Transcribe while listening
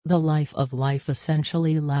The life of life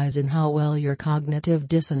essentially lies in how well your cognitive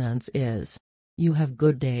dissonance is. You have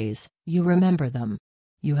good days, you remember them.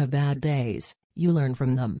 You have bad days, you learn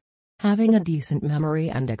from them. Having a decent memory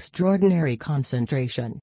and extraordinary concentration,